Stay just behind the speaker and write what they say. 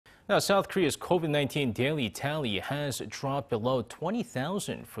Now, South Korea's COVID-19 daily tally has dropped below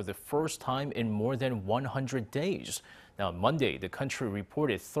 20,000 for the first time in more than 100 days. Now, on Monday, the country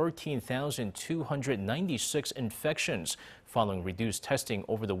reported 13,296 infections following reduced testing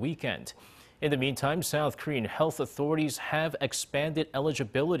over the weekend. In the meantime, South Korean health authorities have expanded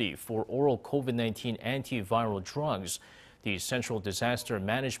eligibility for oral COVID-19 antiviral drugs. The Central Disaster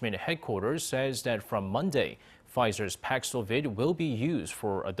Management Headquarters says that from Monday, Pfizer's Paxlovid will be used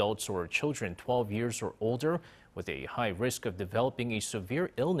for adults or children 12 years or older with a high risk of developing a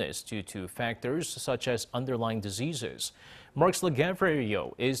severe illness due to factors such as underlying diseases. Merck's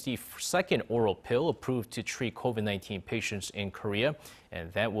Lagevrio is the second oral pill approved to treat COVID-19 patients in Korea,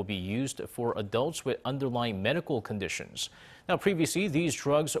 and that will be used for adults with underlying medical conditions. Now, previously, these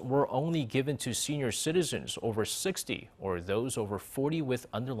drugs were only given to senior citizens over 60 or those over 40 with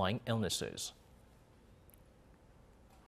underlying illnesses.